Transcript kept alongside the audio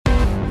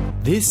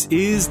This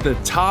is the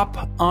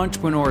Top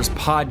Entrepreneurs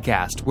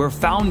Podcast, where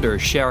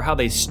founders share how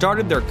they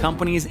started their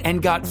companies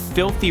and got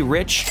filthy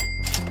rich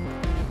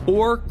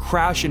or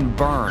crash and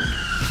burn.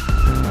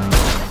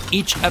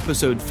 Each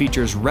episode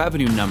features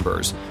revenue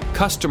numbers,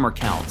 customer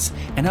counts,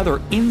 and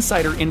other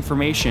insider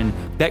information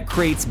that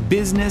creates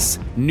business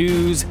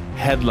news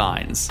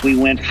headlines. We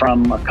went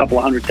from a couple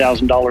of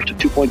 $100,000 to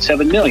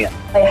 $2.7 million.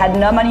 I had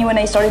no money when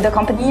I started the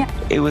company.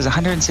 It was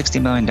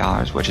 $160 million,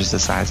 which is the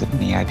size of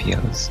many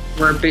IPOs.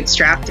 We're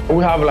bootstrapped.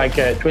 We have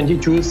like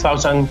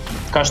 22,000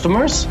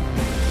 customers.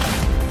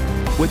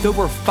 With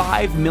over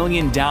 5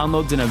 million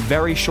downloads in a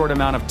very short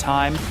amount of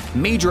time,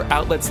 major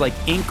outlets like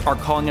Inc. are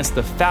calling us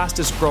the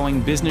fastest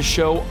growing business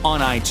show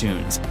on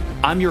iTunes.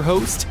 I'm your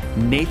host,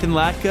 Nathan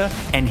Latka,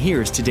 and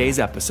here's today's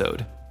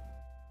episode.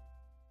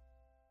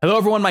 Hello,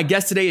 everyone. My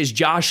guest today is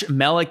Josh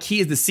Melich.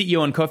 He is the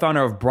CEO and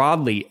co-founder of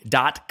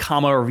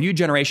Broadly.com, a review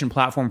generation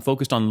platform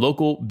focused on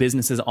local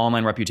businesses'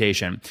 online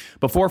reputation.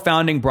 Before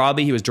founding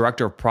Broadly, he was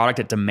director of product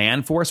at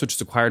Demandforce, which was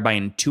acquired by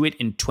Intuit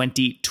in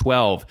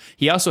 2012.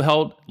 He also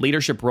held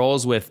leadership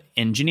roles with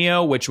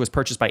Ingenio, which was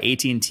purchased by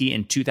AT&T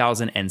in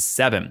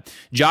 2007.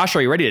 Josh,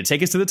 are you ready to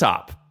take us to the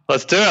top?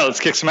 Let's do it. Let's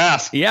kick some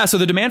ass. Yeah, so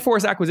the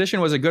Demandforce acquisition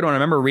was a good one. I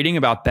remember reading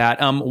about that.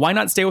 Why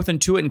not stay with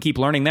Intuit and keep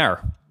learning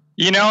there?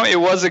 You know, it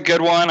was a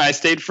good one. I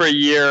stayed for a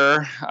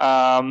year.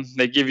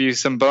 They give you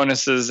some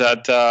bonuses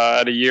at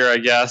a year, I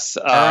guess.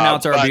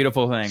 Earnouts are a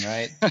beautiful thing,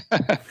 right?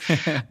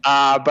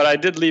 But I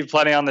did leave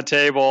plenty on the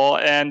table,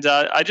 and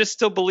I just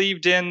still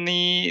believed in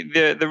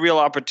the real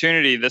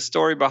opportunity. The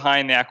story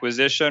behind the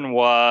acquisition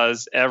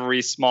was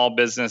every small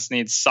business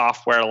needs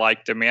software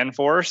like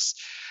Demandforce.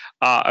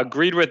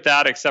 Agreed with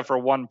that, except for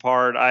one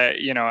part.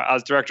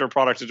 As director of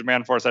product at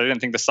Demandforce, I didn't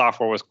think the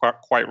software was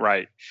quite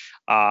right.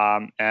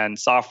 And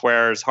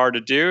software is hard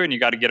to do, and you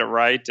got to get it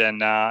right.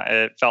 And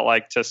it felt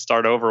like to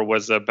start over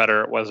was a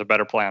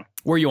better plan.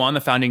 Were you on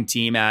the founding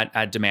team at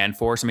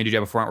Demandforce? I mean, did you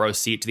have a front row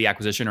seat to the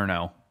acquisition or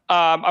no?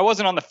 I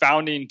wasn't on the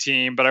founding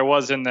team, but I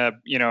was in the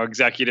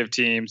executive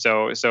team.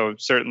 So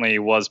certainly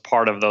was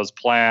part of those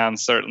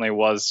plans. Certainly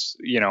was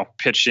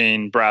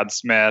pitching Brad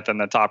Smith and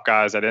the top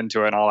guys at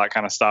Intuit and all that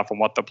kind of stuff and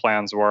what the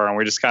plans were. And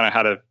we just kind of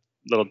had a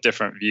little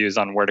different views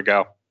on where to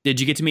go. Did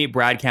you get to meet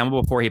Brad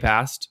Campbell before he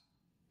passed?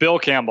 Bill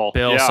Campbell.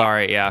 Yeah.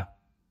 Sorry, yeah.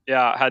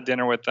 Yeah, had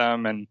dinner with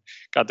them and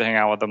got to hang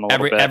out with them a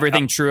little bit.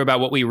 Everything true about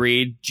what we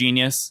read?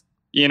 Genius?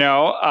 So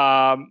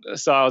I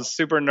was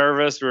super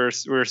nervous. We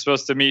were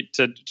supposed to meet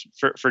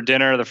for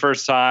dinner the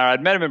first time.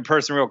 I'd met him in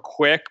person real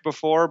quick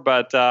before,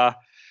 but go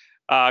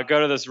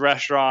to this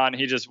restaurant.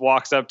 He just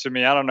walks up to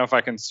me. I don't know if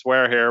I can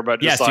swear here, but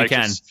just yes, you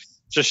can.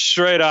 Just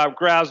straight up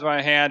grabs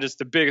my hand, just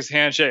the biggest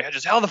handshake.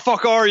 Just, how the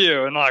fuck are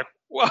you? And like,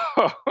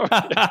 whoa.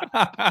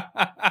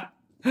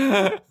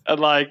 And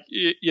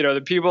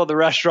the people at the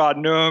restaurant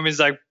knew him. He's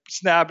like,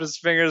 snapped his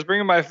fingers,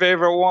 bringing my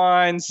favorite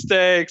wine,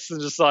 steaks,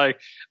 and just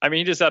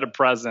he just had a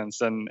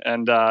presence, and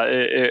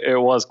it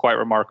was quite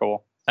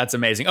remarkable. That's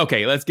amazing.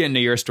 Okay, let's get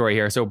into your story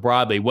here. So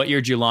Broadly, what year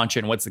did you launch it,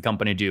 and what's the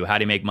company do? How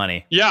do you make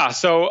money? Yeah,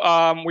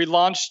 so we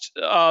launched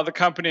the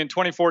company in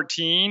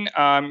 2014.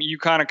 You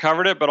kind of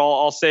covered it, but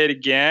I'll say it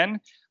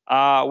again.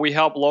 We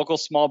help local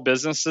small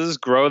businesses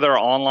grow their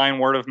online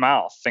word of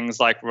mouth, things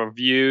like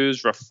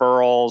reviews,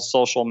 referrals,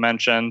 social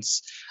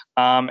mentions.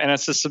 And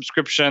it's a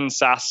subscription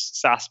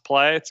SaaS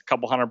play. It's a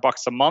couple $100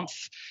 a month.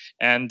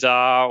 And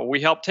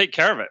we help take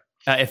care of it.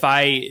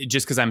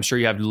 Because I'm sure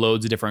you have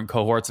loads of different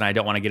cohorts and I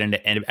don't want to get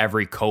into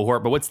every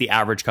cohort, but what's the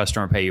average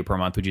customer pay you per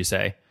month, would you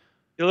say?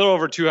 A little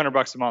over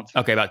 $200 a month.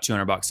 Okay, about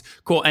 $200.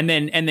 Cool. And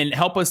then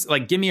help us,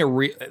 give me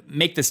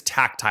make this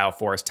tactile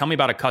for us. Tell me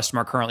about a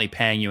customer currently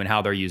paying you and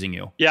how they're using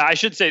you. Yeah, I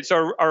should say,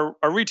 so our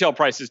retail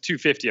price is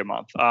 $250 a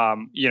month.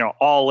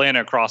 All in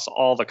across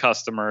all the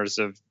customers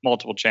of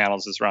multiple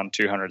channels is around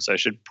 $200. So I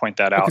should point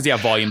that out. Because you have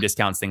volume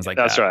discounts, things like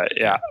That's that.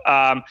 That's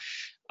right.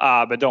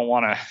 Yeah. But don't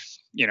want to,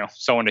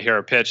 someone to hear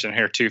a pitch and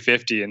hear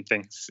 $250 and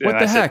think, what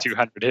the heck?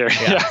 $200 here.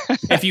 Yeah.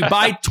 If you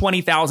buy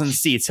 20,000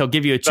 seats, he'll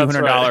give you a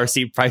 $200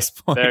 seat price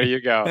point. There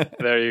you go.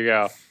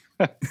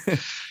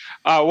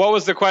 What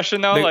was the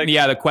question though?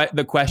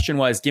 The question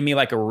was, give me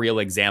a real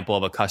example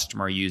of a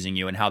customer using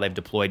you and how they've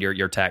deployed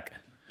your tech.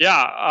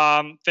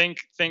 Yeah. Think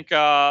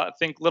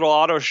little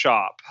auto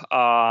shop.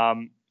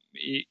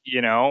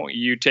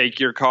 You take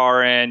your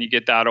car in, you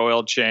get that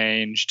oil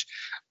changed,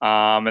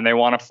 and they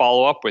want to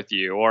follow up with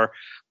you, or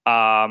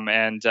how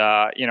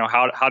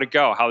to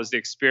go? How was the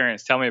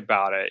experience? Tell me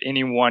about it.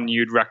 Anyone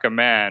you'd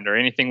recommend, or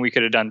anything we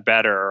could have done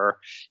better, or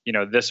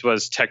this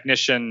was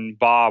technician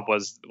Bob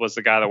was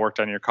the guy that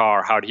worked on your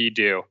car. How'd he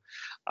do?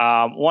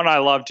 One I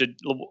love to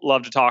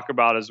talk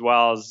about as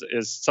well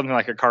is something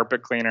like a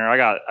carpet cleaner.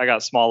 I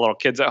got small little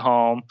kids at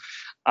home.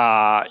 If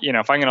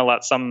I'm going to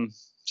let some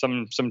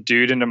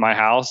dude into my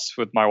house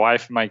with my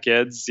wife and my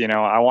kids,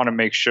 I want to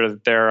make sure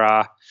that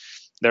they're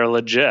they're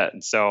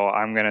legit. So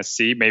I'm going to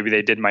see, maybe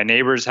they did my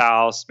neighbor's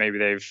house. Maybe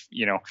they've,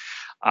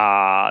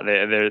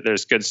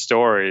 there's good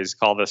stories,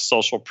 called this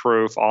social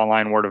proof,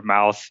 online word of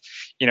mouth.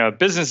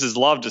 Businesses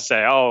love to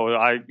say,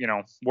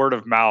 word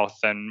of mouth.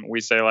 And we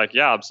say like,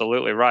 yeah,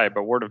 absolutely right.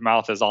 But word of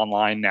mouth is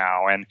online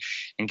now. And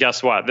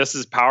guess what? This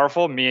is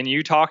powerful. Me and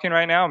you talking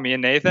right now, me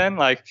and Nathan,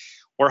 like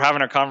we're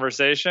having a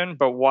conversation.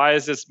 But why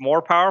is this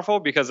more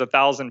powerful? Because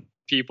 1,000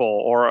 people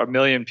or 1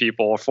 million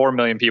people or 4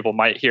 million people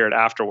might hear it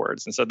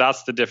afterwards. And so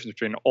that's the difference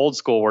between old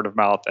school word of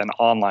mouth and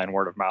online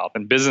word of mouth.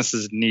 And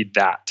businesses need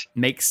that.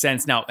 Makes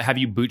sense. Now, have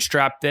you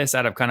bootstrapped this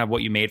out of kind of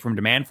what you made from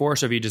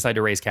Demandforce, or have you decided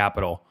to raise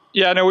capital?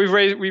 Yeah, no, we've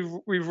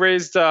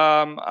raised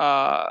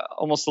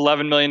almost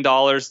 $11 million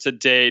to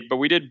date, but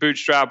we did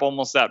bootstrap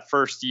almost that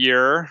first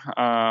year.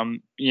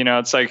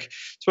 It's one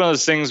of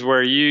those things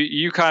where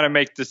you kind of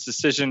make this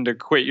decision to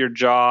quit your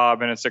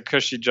job, and it's a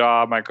cushy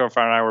job. My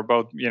co-founder and I were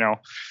both,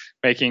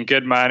 making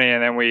good money,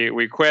 and then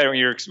we quit. And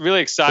you're really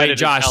excited. Wait,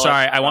 Josh,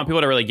 sorry, I want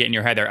people to really get in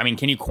your head there. I mean,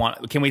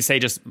 can we say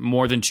just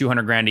more than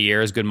 $200,000 a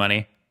year is good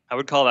money? I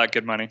would call that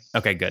good money.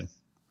 Okay, good.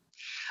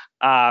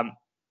 And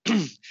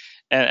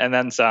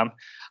then some.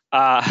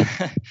 But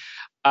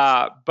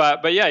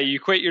yeah, you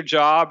quit your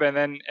job, and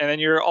then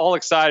you're all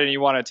excited and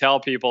you want to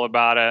tell people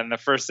about it. And the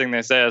first thing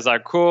they say is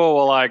like, cool,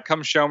 well, like,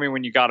 come show me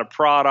when you got a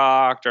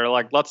product, or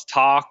like, let's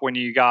talk when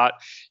you got,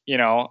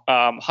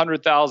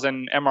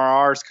 100,000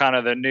 MRRs, kind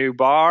of the new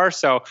bar.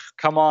 So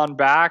come on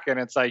back. And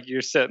it's like,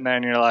 you're sitting there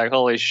and you're like,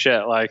 holy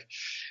shit. Like,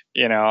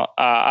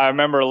 I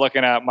remember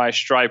looking at my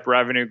Stripe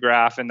revenue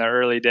graph in the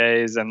early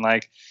days, and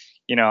like,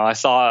 I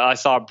saw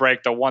it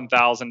break the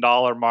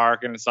 $1,000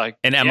 mark, and it's like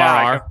an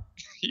MRR.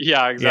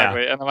 Yeah,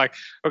 exactly. Yeah. And I'm like,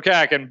 okay,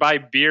 I can buy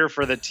beer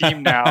for the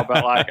team now,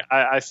 but like,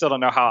 I still don't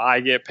know how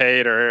I get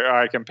paid or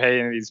I can pay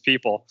any of these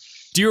people.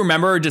 Do you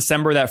remember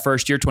December that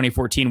first year,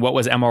 2014? What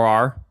was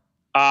MRR?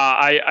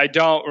 I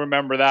don't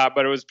remember that,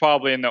 but it was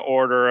probably in the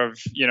order of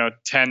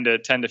 10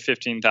 to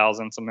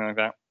 15,000, something like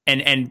that.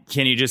 And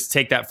can you just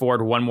take that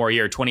forward one more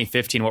year?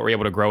 2015, what were you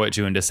able to grow it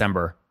to in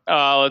December?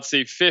 Let's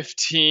see,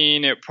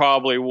 15. It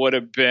probably would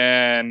have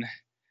been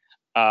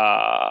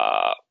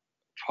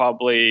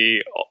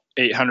probably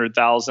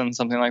 800,000,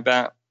 something like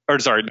that. Or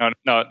sorry,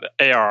 no,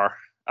 ARR.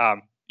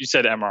 You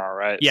said MRR,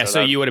 right? Yeah,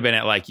 so you would have been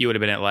at like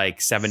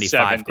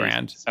 75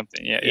 grand.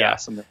 Something. Yeah,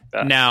 something like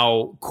that.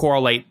 Now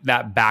correlate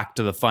that back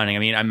to the funding. I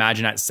mean, I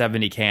imagine at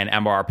 70K and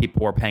MRR,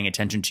 people were paying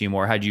attention to you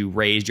more. Had you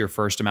raised your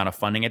first amount of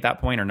funding at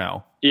that point, or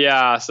no?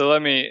 Yeah, so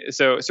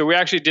we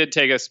actually did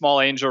take a small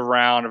angel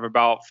round of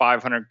about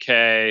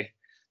 500K,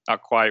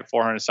 not quite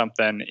 400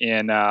 something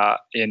in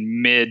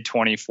mid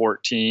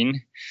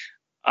 2014.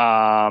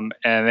 And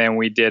then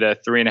we did a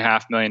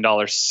 $3.5 million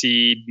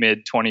seed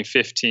mid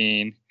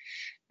 2015.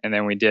 And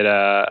then we did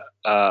a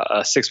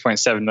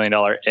 $6.7 million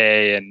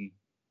A in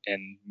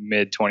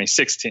mid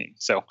 2016.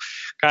 So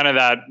kind of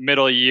that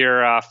middle year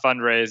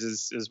fundraise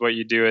is what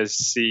you do as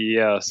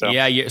CEO. So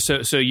yeah.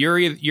 So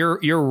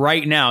you're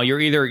right now, you're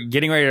either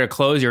getting ready to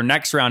close your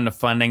next round of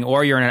funding,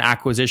 or you're in an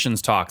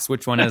acquisitions talks.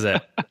 Which one is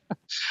it?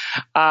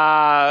 We'll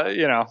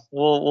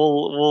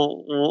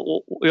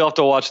have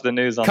to watch the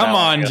news on that. Come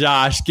on,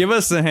 Josh, give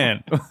us a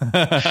hint.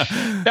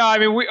 No, I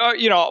mean, we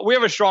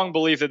have a strong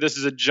belief that this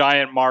is a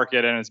giant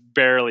market and it's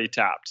barely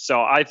tapped.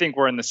 So I think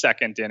we're in the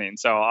second inning.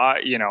 So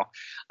I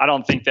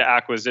don't think the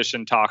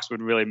acquisition talks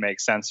would really make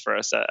sense for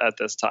us at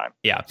this time.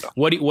 Yeah. So.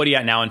 What are you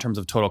at now in terms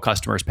of total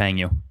customers paying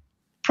you?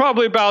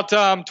 Probably about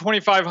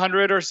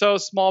 2,500 or so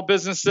small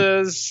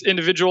businesses,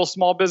 individual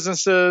small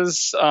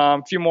businesses,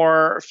 a few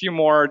more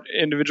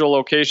individual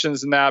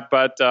locations than that,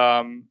 but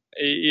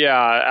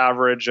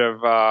average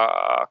of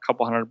a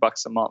couple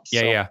 $100 a month.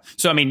 Yeah.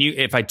 So I mean,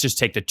 if I just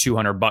take the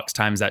 $200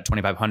 times that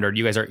 2,500,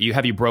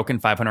 have you broken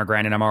 500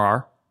 grand in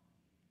MRR?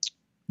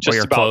 Just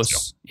you're about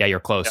close. So. Yeah, you're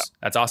close. Yeah.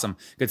 That's awesome.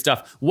 Good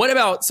stuff. What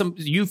about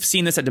you've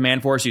seen this at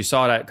Demandforce. You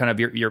saw it at kind of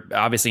your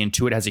obviously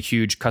Intuit has a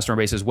huge customer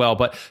base as well,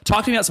 but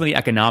talk to me about some of the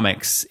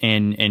economics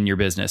in your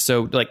business.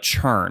 So like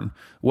churn,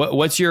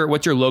 what's your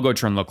logo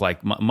churn look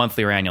like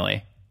monthly or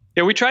annually?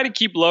 Yeah, we try to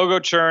keep logo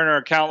churn or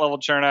account level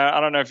churn. I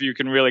don't know if you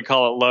can really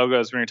call it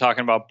logos when you're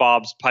talking about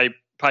Bob's pipe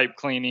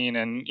cleaning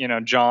and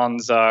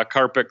John's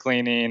carpet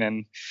cleaning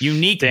and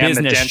unique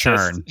business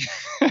churn.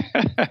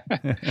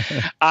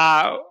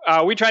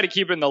 We try to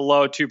keep it in the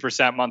low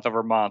 2% month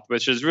over month,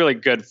 which is really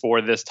good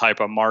for this type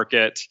of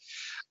market.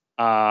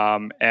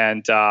 And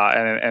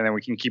then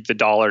we can keep the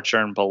dollar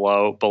churn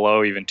below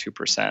even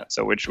 2%.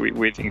 So which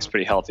we think is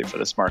pretty healthy for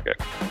this market.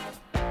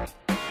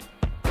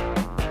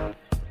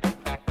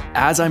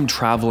 As I'm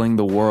traveling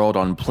the world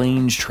on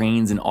planes,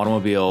 trains, and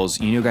automobiles,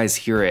 you guys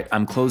hear it.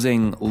 I'm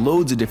closing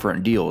loads of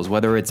different deals,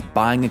 whether it's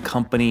buying a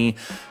company,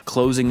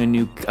 closing a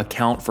new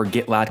account for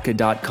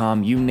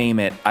getlatka.com, you name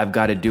it, I've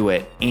got to do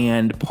it.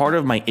 And part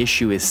of my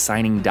issue is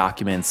signing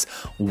documents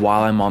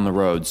while I'm on the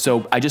road.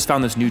 So I just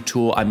found this new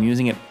tool. I'm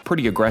using it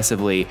pretty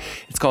aggressively.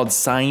 It's called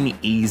Sign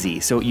Easy.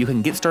 So you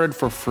can get started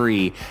for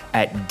free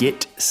at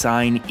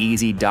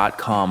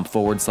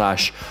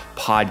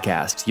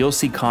getsigneasy.com/podcast. You'll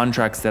see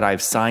contracts that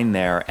I've signed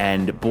there,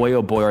 And boy,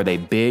 oh boy, are they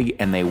big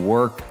and they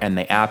work, and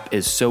the app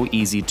is so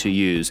easy to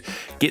use.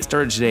 Get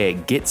started today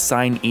at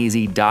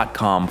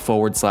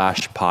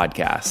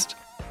getsigneasy.com/podcast.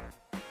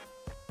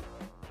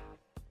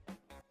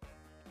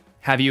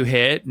 Have you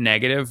hit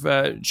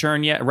negative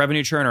churn yet,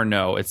 revenue churn, or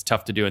no? It's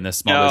tough to do in this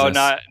small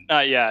business. No,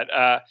 not yet.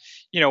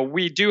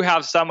 We do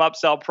have some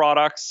upsell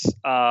products,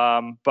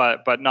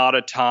 but not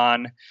a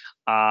ton.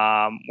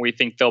 We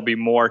think there'll be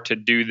more to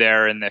do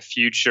there in the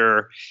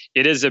future.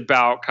 It is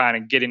about kind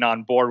of getting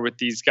on board with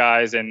these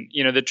guys. And,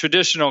 the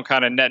traditional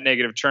kind of net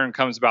negative churn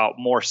comes about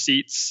more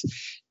seats.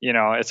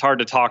 It's hard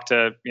to talk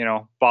to,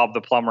 Bob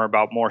the plumber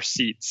about more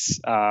seats.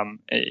 So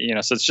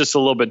it's just a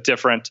little bit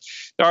different.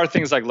 There are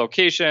things like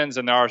locations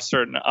and there are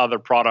certain other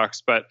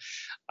products, but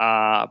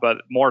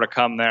more to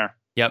come there.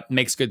 Yep.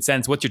 Makes good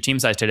sense. What's your team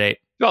size to date?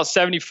 About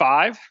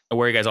 75.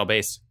 Where are you guys all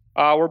based?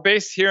 We're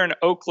based here in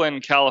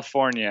Oakland,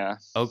 California.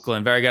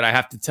 Oakland. Very good. I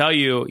have to tell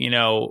you,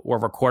 we're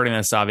recording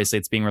this. Obviously,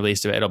 it's being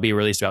released. It'll be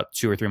released about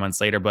 2 or 3 months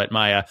later. But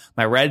my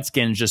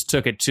Redskins just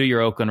took it to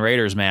your Oakland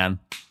Raiders, man.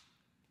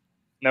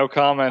 No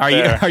comment.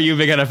 Are you a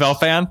big NFL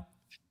fan?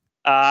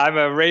 I'm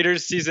a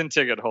Raiders season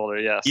ticket holder.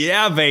 Yes.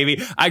 Yeah, baby.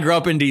 I grew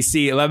up in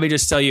DC. Let me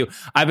just tell you,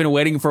 I've been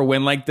waiting for a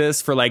win like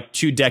this for like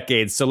 2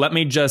 decades. So let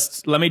me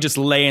just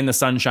lay in the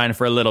sunshine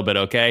for a little bit,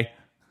 okay?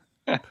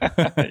 Yeah. You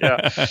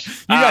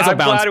guys will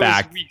bounce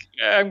back.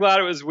 I'm glad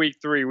it was week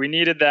 3. We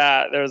needed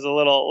that. There was a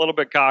little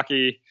bit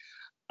cocky.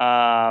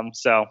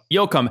 So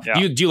you'll come. Yeah.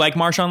 Do you like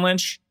Marshawn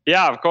Lynch?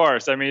 Yeah, of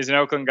course. I mean, he's an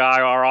Oakland guy.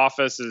 Our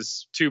office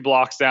is 2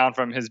 blocks down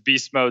from his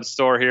Beast Mode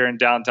store here in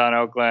downtown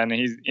Oakland.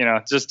 He's,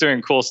 just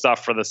doing cool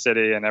stuff for the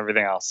city and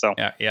everything else. So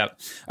yeah.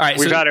 All right,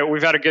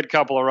 we've had a good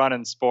couple of run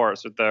in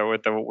sports with the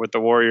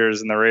Warriors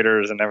and the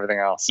Raiders and everything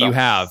else. So.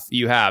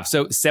 You have.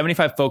 So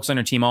 75 folks on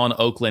your team, all in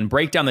Oakland.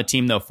 Break down the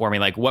team though for me.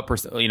 Like what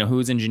percent?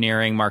 Who's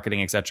engineering,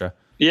 marketing, etc.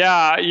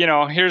 Yeah,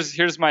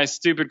 here's my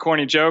stupid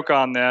corny joke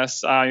on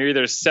this. You're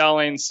either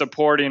selling,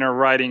 supporting, or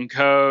writing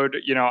code.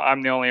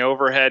 I'm the only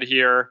overhead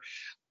here.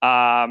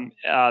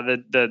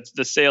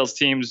 The sales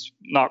team's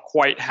not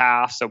quite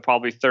half, so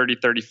probably 30,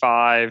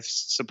 35.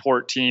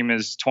 Support team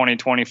is 20,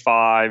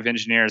 25.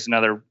 Engineers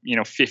another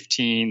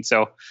 15.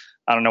 So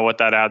I don't know what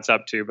that adds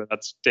up to, but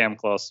that's damn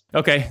close.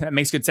 Okay, that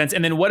makes good sense.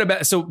 And then what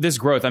about, so this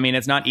growth, I mean,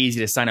 it's not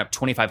easy to sign up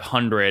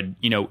 2,500,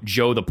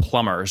 Joe the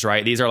plumbers,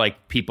 right? These are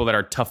like people that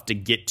are tough to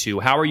get to.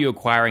 How are you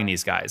acquiring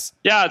these guys?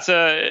 Yeah, it's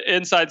a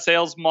inside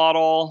sales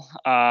model,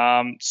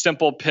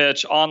 simple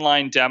pitch,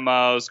 online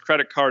demos,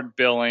 credit card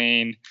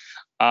billing.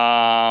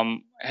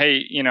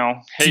 Hey,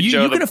 so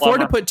Joe, you can afford plumber.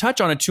 to put touch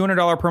on a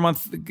 $200 per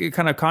month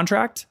kind of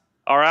contract?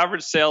 Our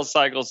average sales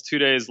cycle is 2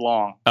 days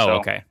long. Oh, so,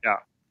 okay. Yeah.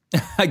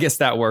 I guess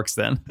that works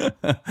then. All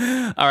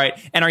right.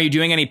 And are you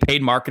doing any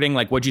paid marketing?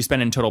 Like what'd you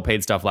spend in total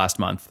paid stuff last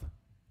month?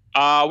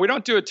 We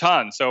don't do a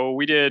ton. So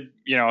we did,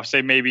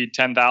 say maybe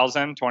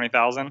 10,000,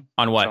 20,000.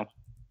 On what? So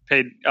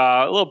paid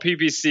a little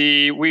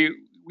PPC. We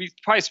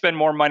probably spend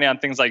more money on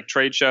things like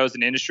trade shows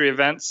and industry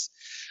events.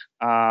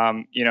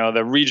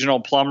 The regional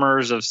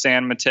plumbers of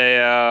San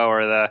Mateo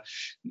or the,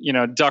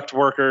 duct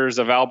workers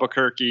of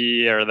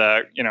Albuquerque or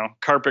the,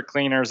 carpet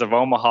cleaners of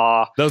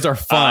Omaha. Those are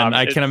fun.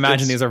 I can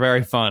imagine these are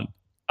very fun.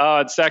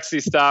 Oh, it's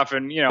sexy stuff.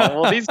 And,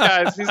 these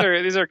guys, these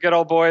are good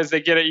old boys. They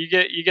get it.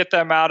 You get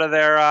them out of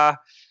their, out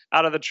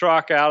of the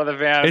truck, out of the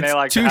van. It's they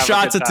like 2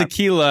 shots of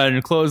tequila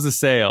and close the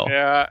sale.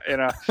 Yeah,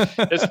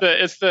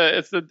 it's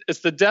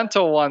the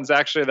dental ones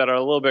actually that are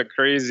a little bit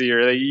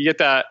crazier. You get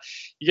that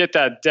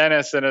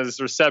dentist and his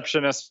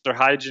receptionist or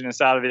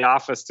hygienist out of the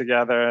office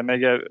together, and they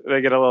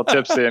get a little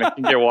tipsy, and it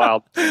can get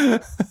wild.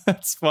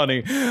 That's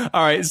funny.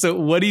 All right, so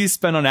what do you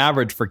spend on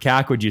average for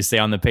CAC? Would you say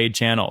on the paid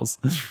channels?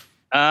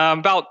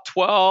 About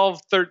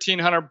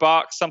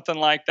 $1,300, something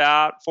like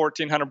that.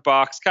 $1,400.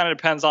 Kind of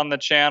depends on the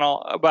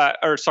channel,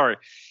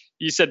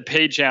 you said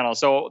paid channel.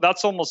 So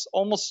that's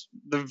almost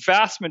the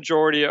vast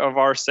majority of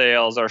our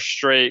sales are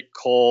straight,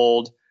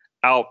 cold,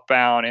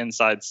 outbound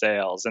inside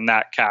sales. And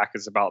that CAC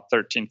is about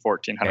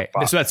 $1,400. Okay.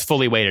 So that's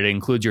fully weighted. It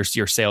includes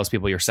your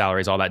salespeople, your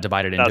salaries, all that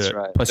divided into it,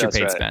 plus your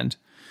paid spend.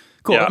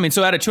 Cool. Yeah. I mean,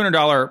 so at a $200,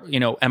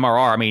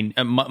 MRR, I mean,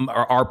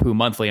 or ARPU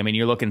monthly, I mean,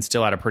 you're looking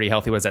still at a pretty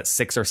healthy, what is that,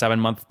 6 or 7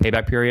 month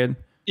payback period?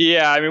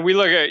 Yeah, I mean, we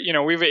look at,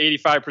 we have an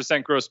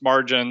 85% gross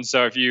margin.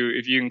 So if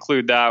you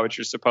include that, which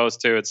you're supposed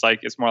to, it's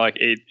more like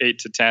 8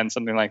 to 10,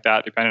 something like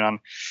that, depending on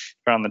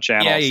the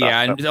channel.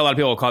 Yeah. And a lot of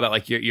people will call that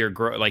like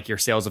your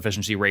sales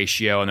efficiency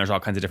ratio, and there's all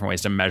kinds of different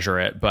ways to measure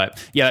it.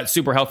 But yeah, that's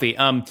super healthy.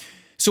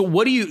 So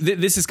what do you,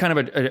 this is kind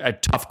of a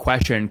tough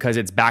question because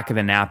it's back of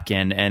the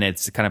napkin and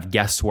it's kind of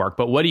guesswork,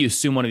 but what do you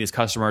assume one of these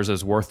customers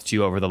is worth to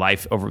you over the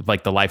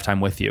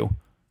lifetime with you?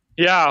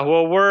 Yeah,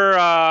 well,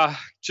 we're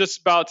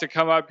just about to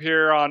come up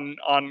here on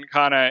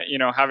kind of,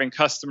 having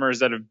customers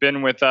that have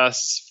been with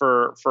us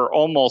for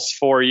almost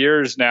 4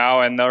 years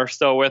now, and they're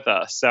still with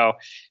us. So,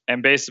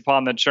 and based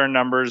upon the churn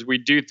numbers, we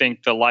do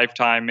think the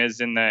lifetime is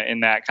in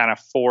that kind of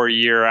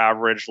 4-year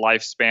average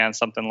lifespan,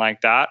 something like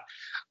that.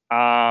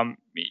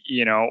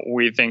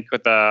 we think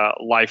that the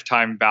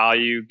lifetime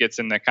value gets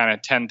in the kind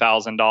of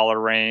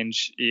 $10,000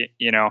 range,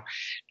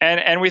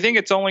 and we think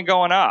it's only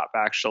going up,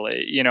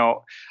 actually,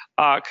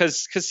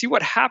 because see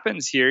what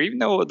happens here, even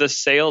though the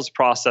sales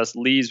process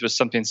leads with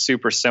something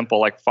super simple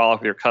like follow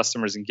up with your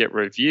customers and get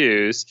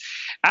reviews,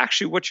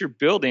 actually what you're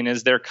building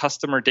is their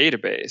customer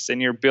database,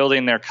 and you're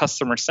building their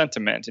customer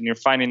sentiment, and you're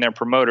finding their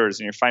promoters,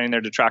 and you're finding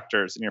their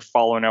detractors, and you're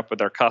following up with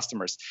their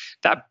customers.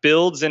 That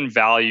builds in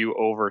value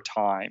over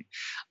time.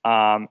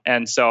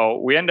 And so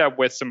we end up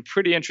with some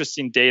pretty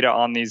interesting data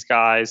on these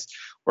guys.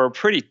 We're a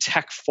pretty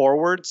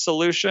tech-forward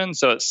solution,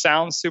 so it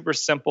sounds super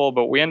simple,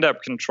 but we end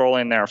up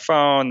controlling their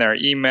phone, their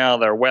email,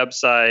 their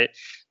website,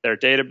 their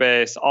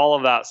database, all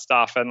of that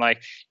stuff, and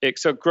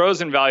so it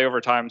grows in value over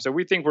time. So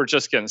we think we're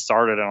just getting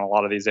started in a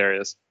lot of these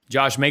areas.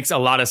 Josh, makes a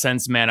lot of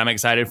sense, man. I'm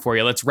excited for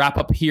you. Let's wrap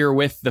up here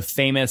with the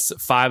famous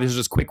 5. These are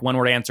just quick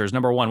one-word answers.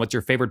 Number 1, what's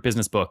your favorite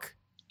business book?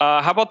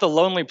 How about The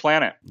Lonely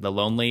Planet? The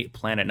Lonely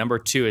Planet. Number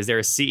 2, is there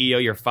a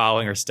CEO you're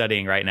following or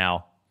studying right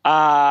now?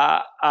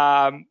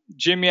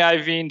 Jimmy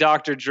Iovine,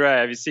 Dr. Dre.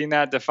 Have you seen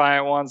that?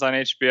 Defiant Ones on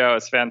HBO.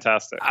 It's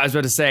fantastic. I was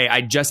about to say,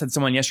 I just had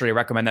someone yesterday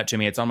recommend that to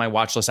me. It's on my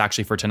watch list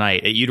actually for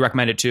tonight. You'd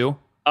recommend it too?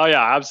 Oh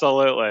yeah,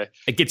 absolutely.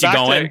 It gets you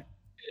going.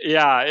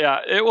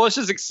 Yeah. It's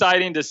just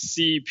exciting to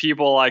see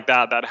people like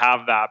that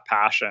have that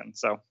passion.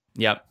 So.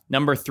 Yep.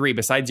 Number 3,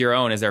 besides your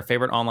own, is there a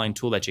favorite online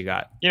tool that you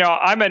got?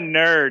 I'm a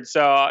nerd,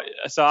 so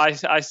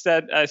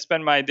I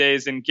spend my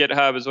days in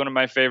GitHub is one of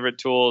my favorite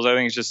tools. I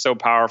think it's just so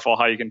powerful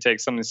how you can take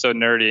something so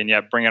nerdy and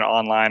yet bring it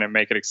online and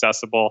make it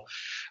accessible.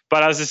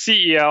 But as a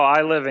CEO,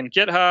 I live in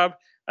GitHub,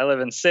 I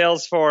live in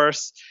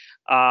Salesforce,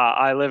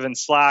 I live in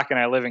Slack, and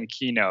I live in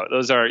Keynote.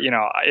 Those are,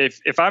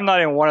 if I'm not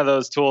in one of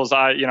those tools,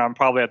 I'm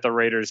probably at the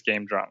Raiders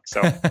game drunk.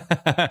 So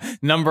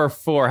Number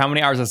 4, how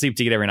many hours of sleep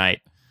do you get every night?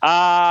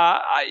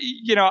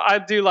 I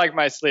do like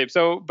my sleep.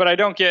 But I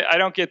don't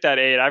get that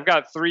 8. I've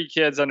got 3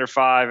 kids under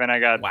 5, and I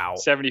got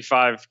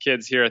 75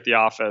 kids here at the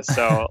office.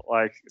 So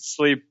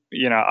sleep,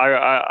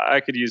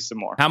 I could use some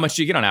more. How much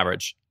do you get on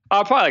average?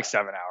 Probably like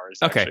 7 hours.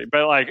 Okay. Actually.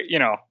 But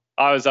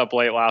I was up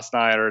late last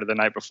night or the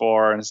night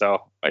before. And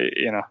so,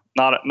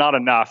 not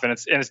enough. And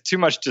it's too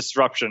much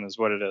disruption is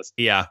what it is.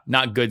 Yeah.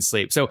 Not good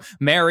sleep. So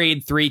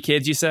married, 3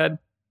 kids, you said?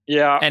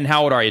 Yeah. And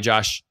how old are you,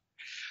 Josh?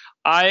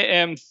 I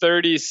am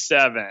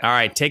 37. All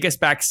right. Take us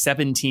back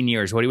 17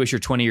 years. What do you wish your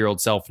 20-year-old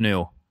self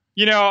knew?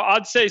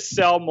 I'd say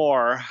sell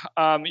more.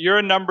 You're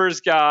a numbers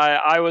guy.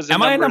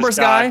 Am I a numbers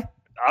guy?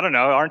 I don't know.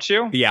 Aren't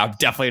you? Yeah, I'm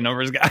definitely a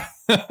numbers guy.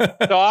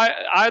 So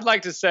I'd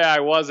like to say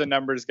I was a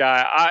numbers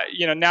guy.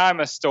 Now I'm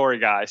a story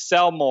guy.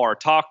 Sell more,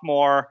 talk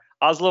more.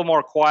 I was a little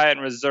more quiet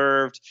and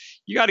reserved.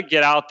 You got to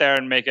get out there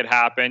and make it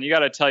happen. You got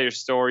to tell your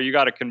story. You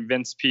got to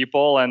convince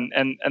people, and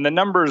the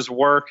numbers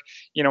work.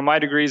 My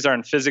degrees are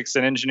in physics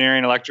and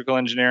engineering, electrical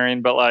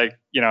engineering, but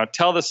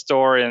tell the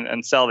story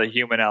and sell the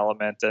human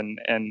element. And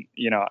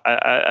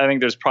I think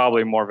there's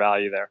probably more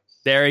value there.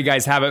 There you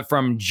guys have it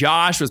from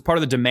Josh. Was part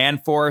of the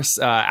Demandforce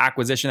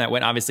acquisition that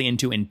went obviously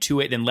into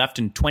Intuit, then left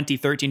in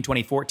 2013,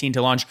 2014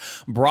 to launch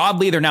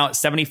broadly. They're now at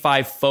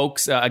 75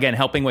 folks, again,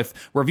 helping with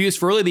reviews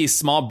for really these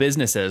small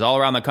businesses all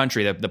around the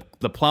country,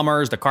 the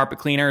plumbers, the carpet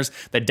cleaners,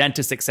 the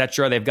dentists,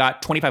 etc. They've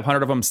got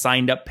 2,500 of them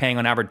signed up, paying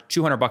on average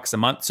 $200 a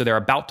month. So they're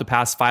about to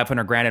pass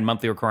 $500,000 in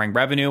monthly recurring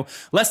revenue.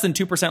 Less than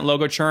 2%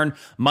 logo churn.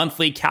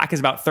 Monthly CAC is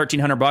about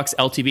 $1,300.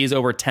 LTV is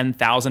over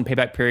 10,000.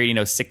 Payback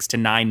period, 6 to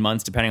 9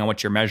 months, depending on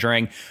what you're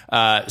measuring.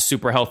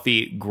 Super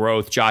healthy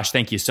growth. Josh,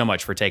 thank you so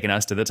much for taking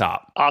us to the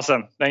top.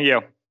 Awesome. Thank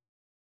you.